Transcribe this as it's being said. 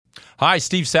Hi,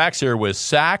 Steve Sachs here with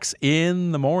Sachs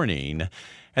in the Morning.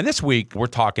 And this week, we're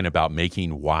talking about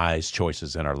making wise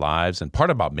choices in our lives. And part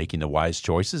about making the wise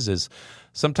choices is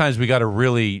sometimes we got to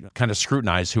really kind of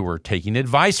scrutinize who we're taking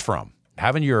advice from.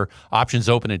 Having your options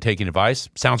open and taking advice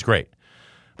sounds great.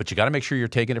 But you got to make sure you're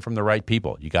taking it from the right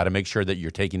people. You got to make sure that you're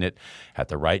taking it at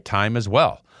the right time as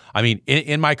well. I mean,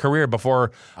 in my career,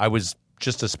 before I was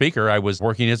just a speaker, I was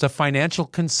working as a financial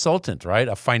consultant, right?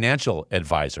 A financial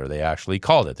advisor, they actually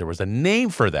called it. There was a name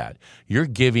for that. You're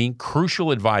giving crucial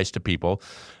advice to people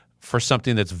for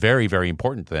something that's very, very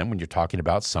important to them when you're talking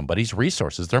about somebody's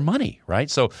resources, their money, right?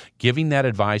 So giving that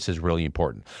advice is really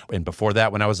important. And before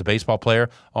that, when I was a baseball player,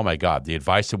 oh my God, the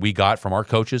advice that we got from our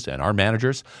coaches and our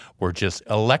managers were just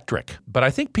electric. But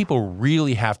I think people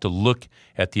really have to look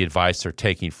at the advice they're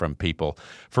taking from people.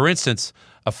 For instance,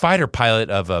 a fighter pilot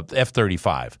of a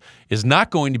F-35 is not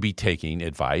going to be taking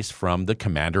advice from the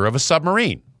commander of a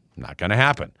submarine. Not going to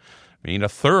happen. I mean, a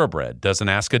thoroughbred doesn't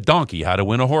ask a donkey how to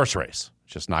win a horse race.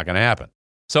 It's just not going to happen.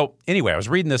 So anyway, I was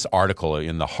reading this article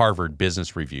in the Harvard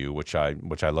Business Review, which I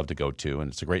love to go to,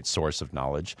 and it's a great source of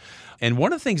knowledge. And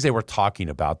one of the things they were talking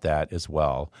about that as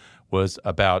well was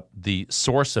about the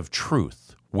source of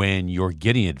truth when you're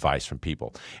getting advice from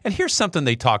people. And here's something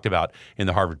they talked about in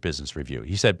the Harvard Business Review.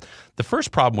 He said, the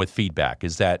first problem with feedback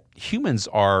is that humans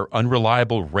are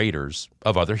unreliable raters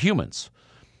of other humans.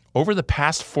 Over the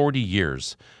past 40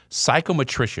 years,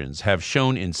 psychometricians have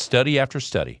shown in study after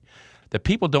study that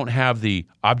people don't have the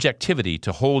objectivity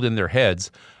to hold in their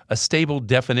heads a stable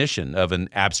definition of an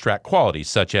abstract quality,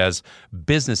 such as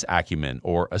business acumen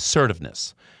or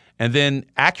assertiveness, and then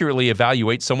accurately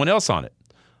evaluate someone else on it.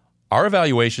 Our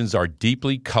evaluations are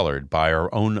deeply colored by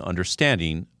our own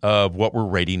understanding of what we're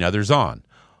rating others on,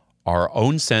 our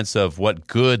own sense of what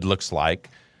good looks like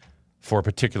for a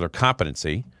particular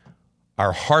competency,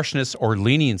 our harshness or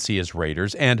leniency as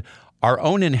raters, and our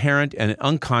own inherent and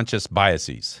unconscious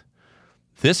biases.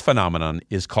 This phenomenon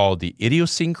is called the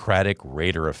idiosyncratic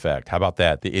rater effect. How about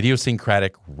that? The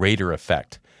idiosyncratic rater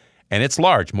effect. And it's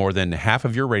large. More than half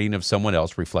of your rating of someone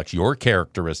else reflects your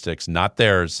characteristics, not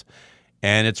theirs.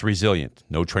 And it's resilient.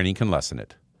 No training can lessen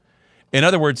it. In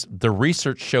other words, the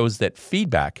research shows that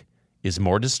feedback is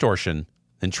more distortion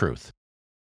than truth.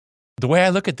 The way I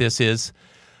look at this is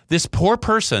this poor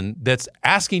person that's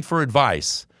asking for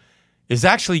advice is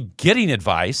actually getting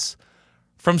advice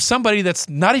from somebody that's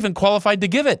not even qualified to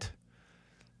give it.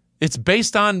 It's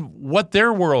based on what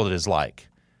their world is like.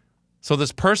 So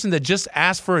this person that just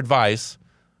asked for advice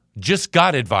just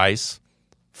got advice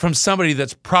from somebody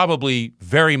that's probably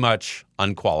very much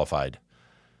unqualified.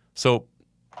 So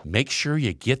make sure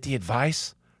you get the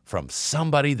advice from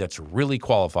somebody that's really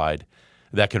qualified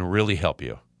that can really help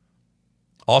you.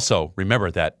 Also,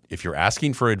 remember that if you're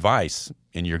asking for advice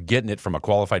and you're getting it from a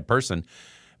qualified person,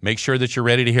 make sure that you're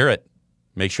ready to hear it.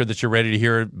 Make sure that you're ready to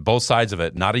hear both sides of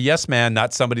it. Not a yes man,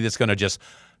 not somebody that's going to just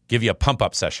give you a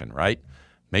pump-up session, right?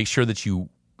 Make sure that you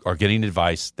are getting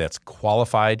advice that's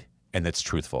qualified and that's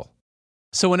truthful.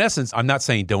 So in essence, I'm not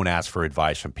saying don't ask for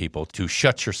advice from people. To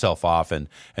shut yourself off and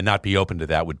not be open to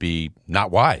that would be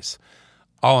not wise.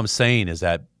 All I'm saying is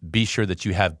that be sure that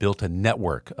you have built a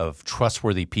network of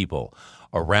trustworthy people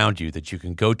around you that you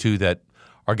can go to that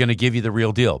are going to give you the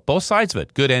real deal, both sides of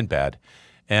it, good and bad.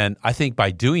 And I think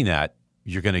by doing that,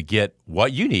 you're going to get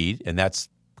what you need, and that's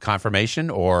confirmation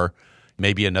or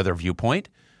maybe another viewpoint,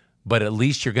 but at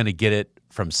least you're going to get it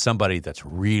from somebody that's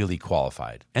really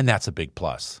qualified, and that's a big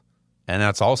plus. And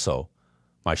that's also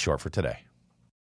my short for today.